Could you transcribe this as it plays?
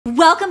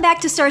Welcome back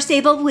to Star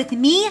Stable with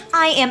me.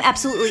 I am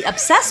absolutely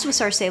obsessed with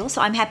Star Stable,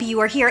 so I'm happy you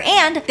are here.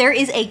 And there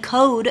is a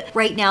code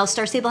right now.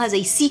 Star Stable has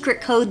a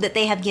secret code that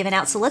they have given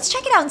out, so let's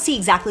check it out and see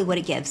exactly what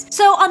it gives.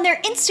 So on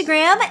their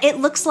Instagram, it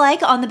looks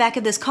like on the back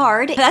of this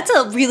card, that's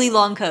a really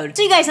long code.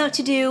 So you guys know what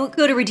to do.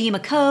 Go to redeem a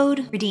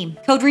code. Redeem.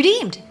 Code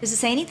redeemed. Does it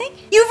say anything?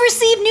 You've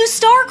received new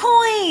star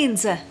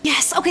coins.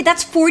 Yes, okay,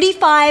 that's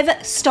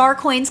 45 star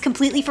coins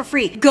completely for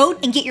free. Go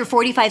and get your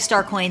 45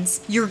 star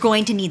coins. You're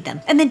going to need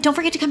them. And then don't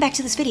forget to come back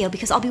to this video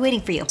because I'll be waiting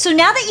for you. So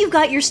now that you've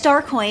got your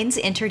star coins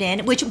entered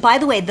in, which by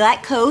the way,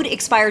 that code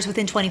expires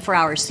within 24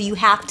 hours. So you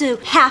have to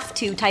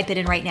type it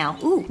in right now.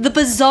 Ooh, the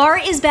bazaar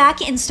is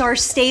back in Star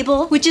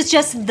Stable, which is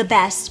just the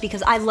best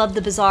because I love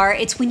the bazaar.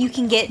 It's when you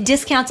can get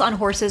discounts on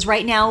horses.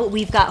 Right now,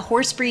 we've got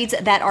horse breeds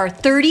that are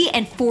 30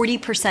 and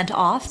 40%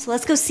 off. So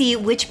let's go see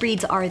which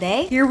breeds are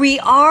they. Here we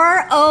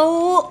are.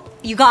 Oh,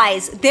 you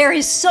guys, there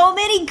is so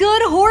many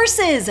good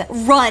horses.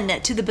 Run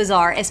to the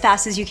bazaar as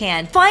fast as you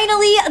can.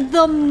 Finally,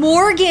 the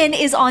Morgan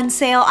is on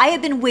sale. I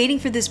have been waiting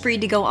for this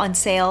breed to go on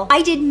sale.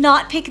 I did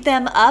not pick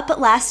them up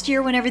last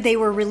year whenever they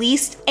were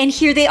released, and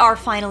here they are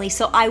finally.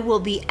 So I will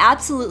be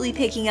absolutely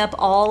picking up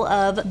all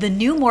of the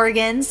new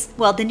Morgans,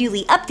 well, the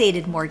newly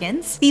updated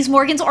Morgans. These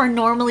Morgans are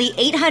normally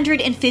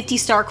 850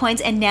 star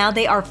coins, and now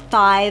they are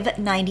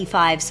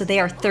 $5.95, so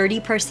they are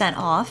 30%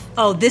 off.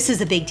 Oh, this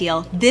is a big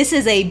deal. This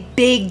is a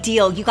big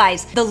deal, you guys.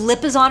 The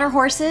Lipizzaner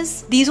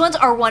horses, these ones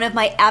are one of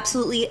my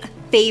absolutely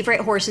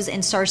favorite horses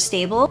in Star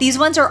Stable. These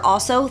ones are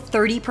also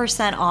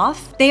 30%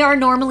 off. They are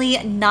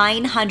normally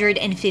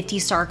 950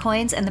 star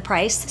coins and the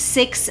price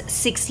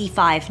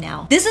 $665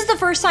 now. This is the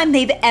first time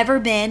they've ever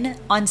been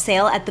on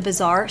sale at the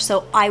bazaar,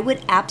 so I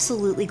would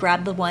absolutely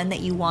grab the one that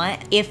you want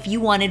if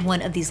you wanted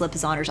one of these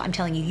Lipizzaners. I'm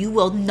telling you, you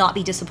will not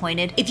be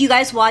disappointed. If you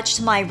guys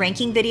watched my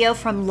ranking video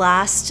from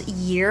last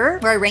year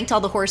where I ranked all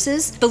the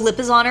horses, the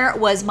Lipizzaner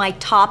was my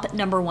top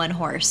 #1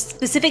 horse.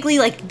 Specifically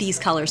like these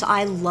colors.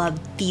 I love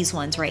these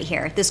ones right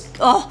here. This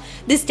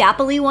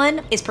Dappley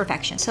one is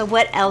perfection. So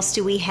what else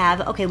do we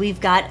have? Okay, we've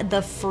got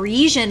the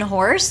Frisian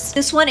horse.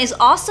 This one is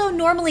also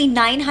normally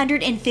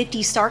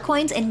 950 star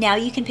coins, and now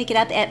you can pick it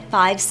up at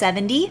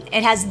 570.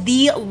 It has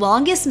the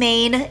longest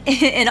mane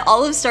in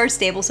all of Star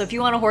Stable. So if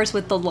you want a horse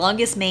with the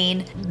longest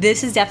mane,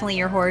 this is definitely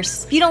your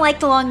horse. If you don't like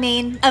the long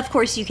mane, of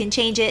course you can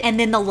change it. And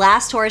then the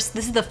last horse,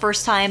 this is the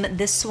first time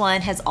this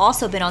one has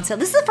also been on sale.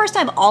 This is the first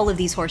time all of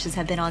these horses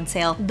have been on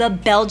sale. The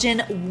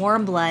Belgian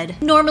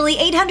Warmblood. Normally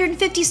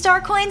 850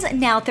 star coins,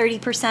 now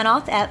 30%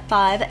 off at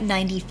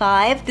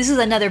 $5.95. This is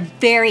another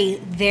very,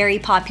 very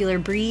popular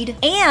breed.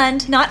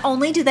 And not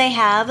only do they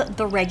have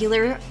the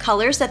regular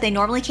colors that they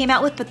normally came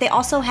out with, but they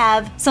also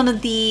have some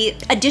of the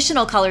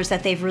additional colors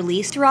that they've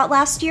released throughout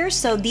last year.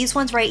 So these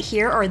ones right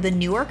here are the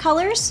newer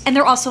colors, and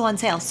they're also on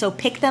sale. So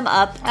pick them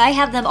up. I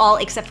have them all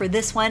except for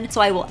this one. So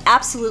I will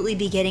absolutely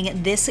be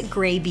getting this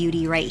gray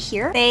beauty right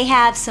here. They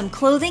have some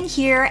clothing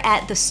here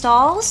at the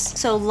stalls.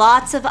 So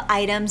lots of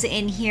items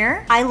in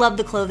here. I love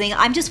the clothing.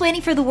 I'm just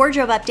waiting for the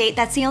wardrobe update.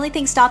 That's the only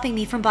thing stopping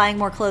me from buying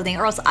more clothing,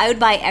 or else I would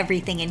buy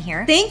everything in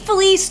here.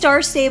 Thankfully,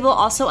 Star Stable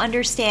also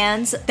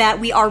understands that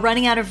we are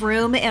running out of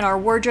room in our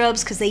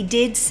wardrobes because they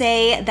did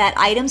say that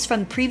items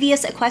from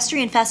previous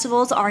equestrian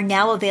festivals are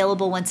now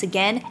available once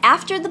again.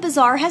 After the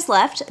bazaar has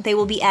left, they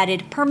will be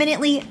added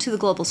permanently to the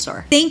global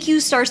store. Thank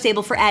you, Star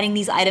Stable, for adding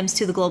these items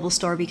to the global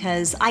store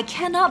because I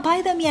cannot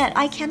buy them yet.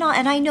 I cannot,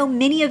 and I know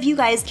many of you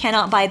guys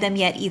cannot buy them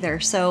yet either.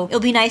 So it'll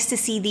be nice to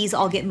see these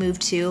all get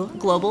moved to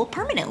global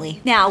permanently.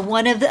 Now,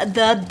 one of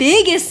the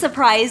biggest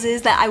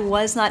surprises that I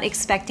was not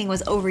expecting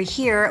was over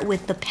here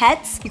with the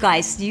pets. You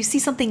guys, do you see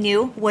something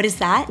new? What is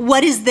that?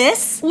 What is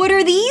this? What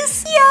are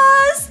these?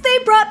 Yes, they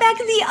brought back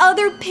the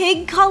other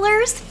pig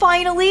colors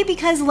finally,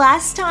 because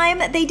last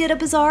time they did a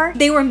bazaar,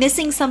 they were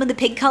missing some of the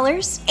pig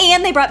colors,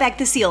 and they brought back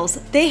the seals.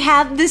 They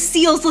have the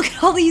seals. Look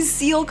at all these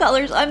seal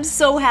colors. I'm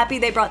so happy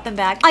they brought them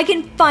back. I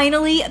can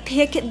finally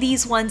pick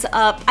these ones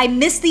up. I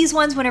missed these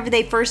ones whenever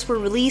they first were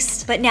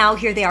released, but now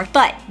here they are.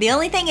 But the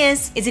only thing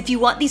is if you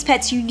want these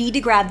pets, you need to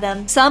grab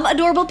them. Some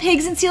adorable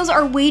pigs and seals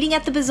are waiting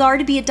at the bazaar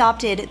to be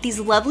adopted. These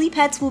lovely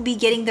pets will be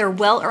getting their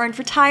well-earned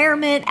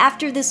retirement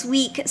after this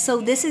week,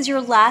 so this is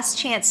your last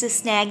chance to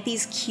snag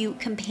these cute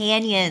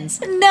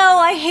companions. No,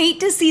 I hate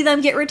to see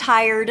them get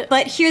retired,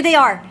 but here they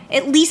are.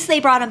 At least they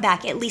brought them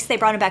back. At least they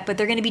brought them back, but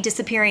they're gonna be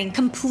disappearing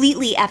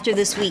completely after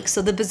this week.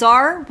 So the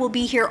bazaar will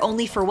be here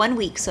only for 1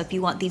 week. So if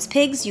you want these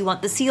pigs, you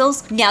want the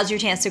seals, now's your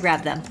chance to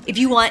grab them. If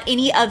you want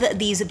any of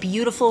these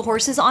beautiful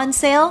horses on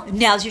sale,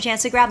 now's your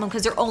chance to grab them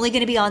because they're only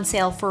gonna be on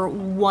sale for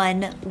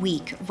 1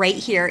 week right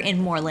here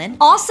in Moreland.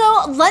 Also,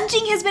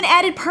 lunging has been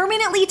added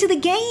permanently to the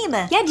game.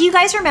 Yeah, do you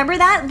guys remember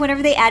that?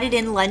 Whenever they added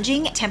in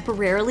lunging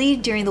temporarily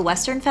during the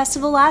Western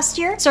Festival last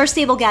year, Star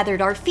Stable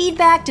gathered our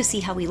feedback to see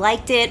how we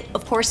liked it.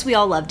 Of course, we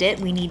all loved it.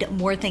 We need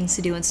more things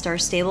to do in Star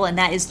Stable, and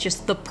that is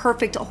just the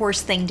perfect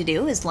horse thing to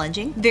do is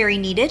lunging. Very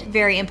needed,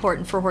 very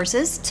important for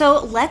horses.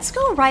 So let's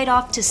go right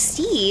off to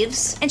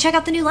Steve's and check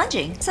out the new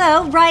lunging.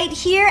 So right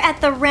here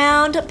at the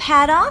round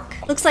paddock,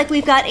 looks like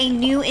we've got a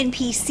new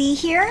NPC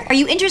here. Are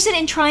you interested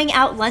in trying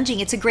out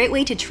lunging? It's a great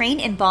way to train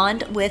and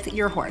bond with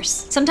your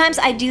horse. Sometimes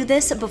I do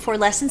this before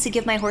lessons to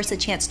give my horse a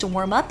chance to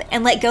warm up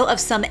and let go of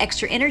some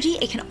extra energy.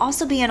 It can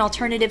also be an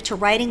alternative to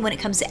riding when it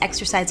comes to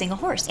exercising a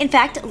horse. In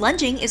fact,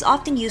 lunging is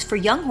often used for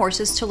young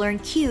horses to learn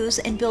cues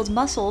and build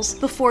muscles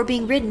before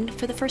being ridden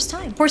for the first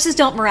time. Horses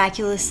don't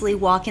miraculously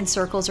walk in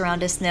circles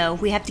around us, no.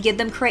 We have to give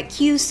them correct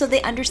cues so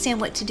they understand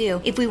what to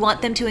do. If we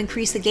want them to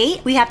increase the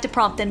gait, we have to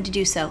prompt them to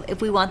do so.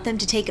 If we want them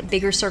to take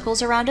bigger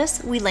circles around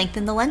us, we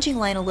lengthen the lunging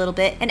line a little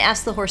bit and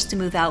ask the horse to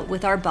move out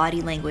with our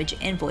body language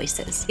and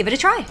voices. Give it a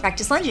try.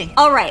 Practice lunging.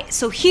 All right,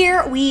 so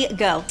here we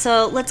go.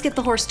 So let's get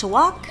the horse to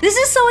walk. This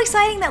is so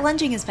exciting that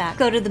lunging is back.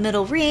 Go to the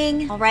middle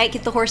ring. All right,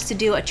 get the horse to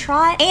do a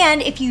trot.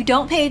 And if you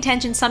don't pay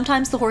attention,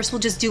 sometimes the horse will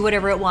just do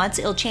whatever it wants.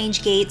 It'll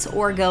change gaits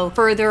or go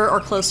further or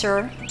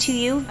closer to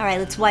you. All right,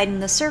 let's widen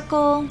the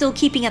circle. Still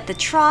keeping at the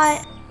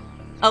trot.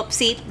 Oh,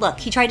 see, look,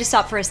 he tried to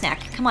stop for a snack.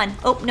 Come on.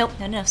 Oh, nope,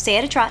 no, stay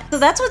at a trot. So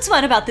that's what's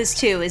fun about this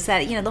too, is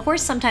that, you know, the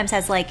horse sometimes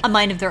has like a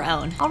mind of their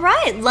own. All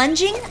right,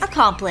 lunging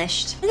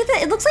accomplished. Look at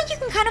that. It looks like you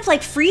can kind of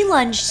like free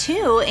lunge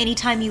too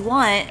anytime you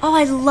want. Oh,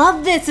 I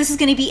love this. This is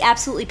gonna be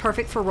absolutely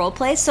perfect for role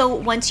play. So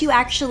once you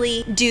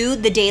actually do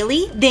the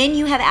daily, then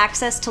you have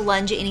access to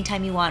lunge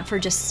anytime you want for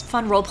just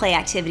fun role play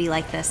activity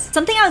like this.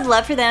 Something I would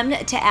love for them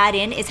to add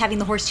in is having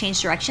the horse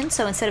change direction.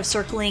 So instead of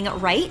circling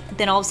right,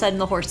 then all of a sudden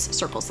the horse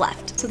circles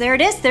left. So there it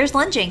is, there's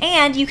lunging.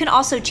 And you can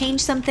also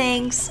change some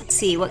things. Let's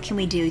see, what can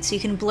we do? So you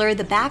can blur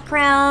the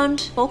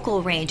background,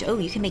 focal range. Oh,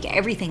 you can make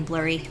everything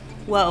blurry.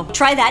 Whoa,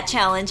 try that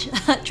challenge.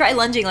 Try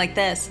lunging like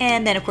this.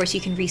 And then of course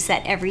you can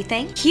reset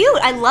everything. Cute,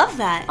 I love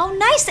that. Oh,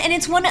 nice, and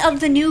it's one of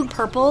the new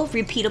purple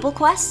repeatable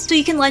quests. So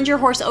you can lunge your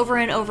horse over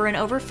and over and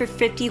over for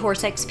 50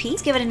 horse XP.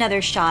 Let's give it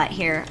another shot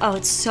here. Oh,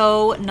 it's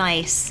so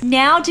nice.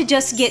 Now to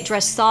just get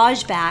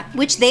dressage back,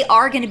 which they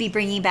are gonna be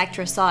bringing back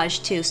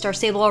dressage too. Star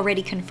Stable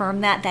already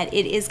confirmed that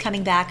it is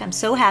coming back. I'm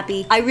so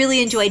happy. I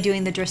really enjoyed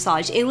doing the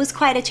dressage. It was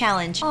quite a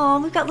challenge.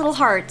 Oh, we've got little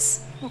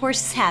hearts. The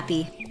horse is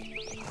happy.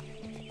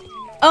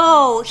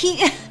 Oh,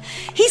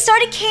 he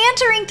started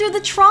cantering through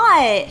the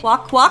trot.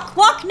 Walk, walk,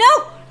 walk.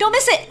 No, don't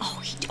miss it. Oh,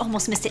 he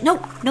almost missed it.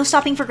 No, no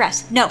stopping for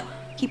grass. No,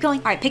 keep going.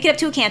 All right, pick it up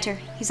to a canter.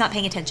 He's not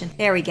paying attention.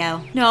 There we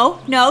go. No,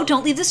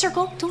 don't leave the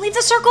circle. Don't leave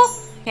the circle.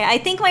 Okay, I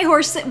think my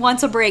horse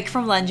wants a break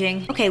from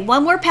lunging. Okay,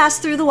 one more pass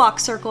through the walk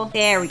circle.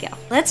 There we go.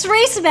 Let's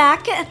race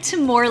back to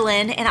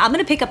Moreland, and I'm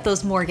gonna pick up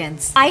those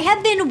Morgans. I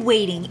have been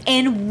waiting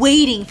and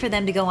waiting for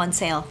them to go on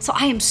sale. So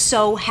I am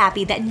so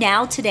happy that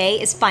now today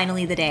is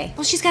finally the day.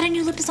 Well, she's got a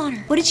new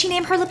Lipizzaner. What did she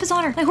name her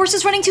Lipizzaner? My horse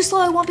is running too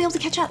slow. I won't be able to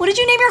catch up. What did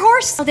you name your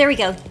horse? Oh, there we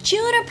go.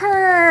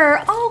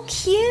 Juniper. Oh,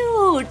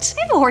 cute.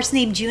 I have a horse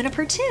named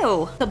Juniper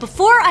too. But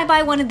before I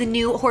buy one of the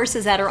new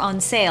horses that are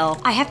on sale,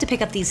 I have to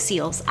pick up these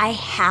seals. I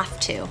have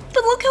to.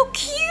 But look how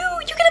cute!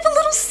 You can have a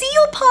little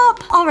seal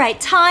pup! All right,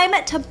 time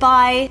to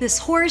buy this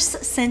horse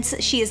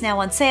since she is now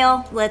on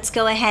sale. Let's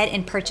go ahead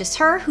and purchase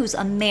her, who's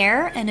a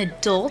mare, an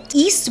adult,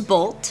 East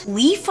Bolt,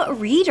 Leaf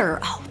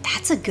Reader. Oh,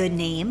 that's a good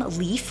name,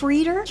 Leaf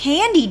Reader.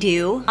 Candy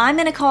Dew. I'm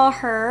gonna call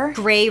her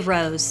Gray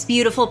Rose.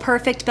 Beautiful,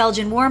 perfect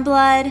Belgian warm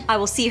blood. I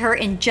will see her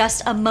in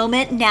just a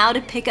moment. Now to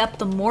pick up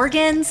the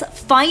Morgans.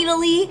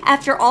 Finally,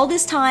 after all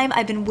this time,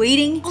 I've been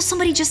waiting. Oh,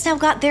 somebody just now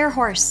got their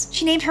horse.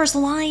 She named hers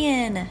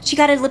Lion. She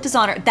got a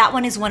Lipizzaner. That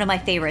one is one of my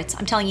favorites.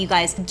 I'm telling you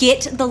guys,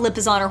 get the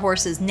Lipizzaner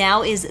horses.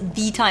 Now is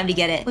the time to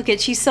get it. Look at,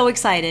 she's so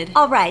excited.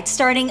 All right,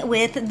 starting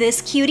with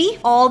this cutie.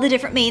 All the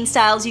different mane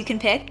styles you can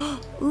pick.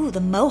 Ooh,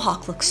 the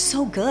Mohawk looks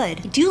so good.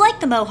 I do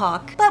like the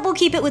Mohawk, but we'll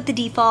keep it with the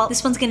default.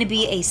 This one's gonna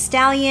be a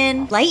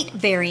Stallion, Light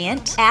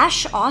Variant,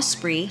 Ash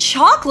Osprey,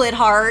 Chocolate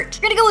Heart.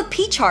 We're gonna go with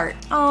Peach Heart.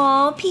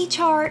 Aw, Peach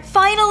Heart.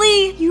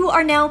 Finally, you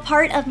are now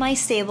part of my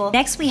stable.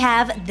 Next we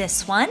have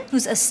this one,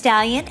 who's a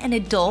Stallion, an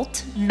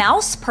adult,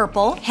 Mouse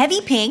Purple,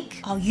 Heavy Pink.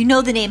 Oh, you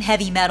know the name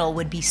Heavy Metal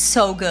would be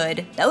so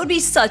good. That would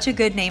be such a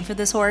good name for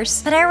this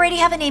horse. But I already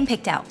have a name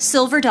picked out.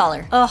 Silver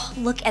Dollar. Oh,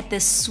 look at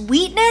this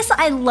sweetness.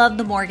 I love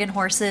the Morgan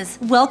horses.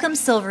 Welcome,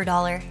 Silver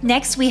Dollar.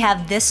 Next we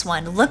have this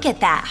one. Look at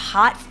that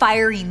hot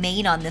fiery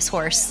mane on this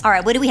horse. All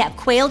right, what do we have?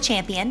 Quail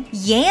Champion,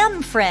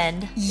 Yam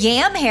Friend,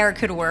 Yam Hair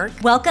could work.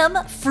 Welcome,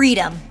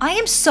 Freedom. I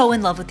am so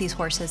in love with these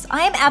horses.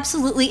 I am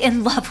absolutely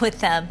in love with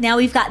them. Now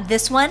we've got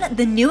this one,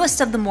 the newest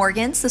of the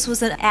Morgans. This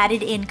was an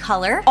added in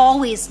color.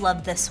 Always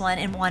loved this one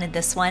and wanted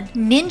this one.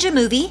 Ninja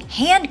Movie,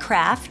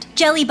 Handcraft,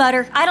 Jelly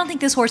Butter. I don't think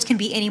this horse can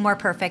be any more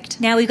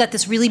perfect. Now we've got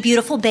this really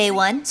beautiful bay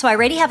one. So I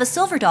already have a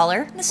Silver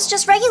Dollar. This is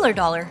just regular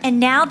dollar. And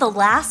now the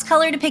last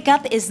color to pick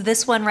up is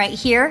this one right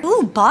here.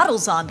 Ooh, Bottle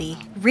Zombie,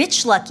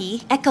 Rich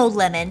Lucky, Echo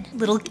Lemon,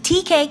 Little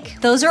Tea Cake.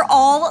 Those are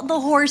all the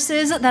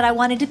horses that I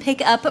wanted to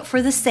pick up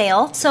for the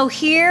sale. So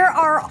here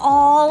are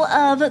all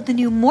of the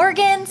new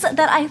Morgans that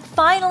I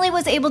finally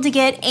was able to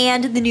get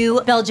and the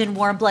new Belgian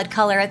warm blood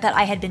color that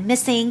I had been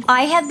missing.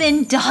 I have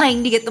been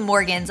dying to get the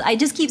Morgans. I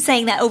just keep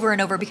saying that over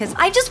and over because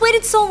I just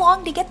waited so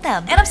long to get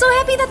them. And I'm so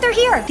happy that they're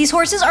here. These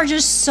horses are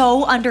just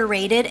so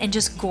underrated and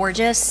just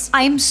gorgeous.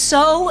 I'm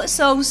so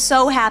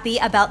happy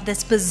about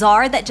this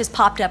bazaar that just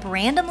popped up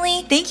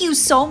randomly. Thank you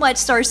so much,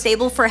 Star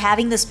Stable for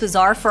having this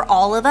bazaar for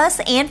all of us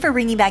and for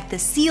bringing back the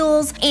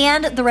seals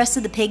and the rest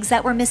of the pigs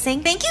that were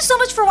missing. Thank you so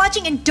much for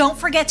watching, and don't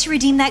forget to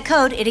redeem that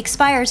code. It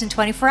expires in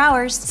 24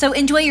 hours. So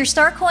enjoy your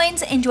star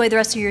coins, enjoy the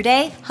rest of your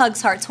day.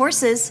 Hugs, hearts,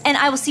 horses, and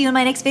I will see you in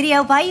my next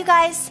video. Bye, you guys.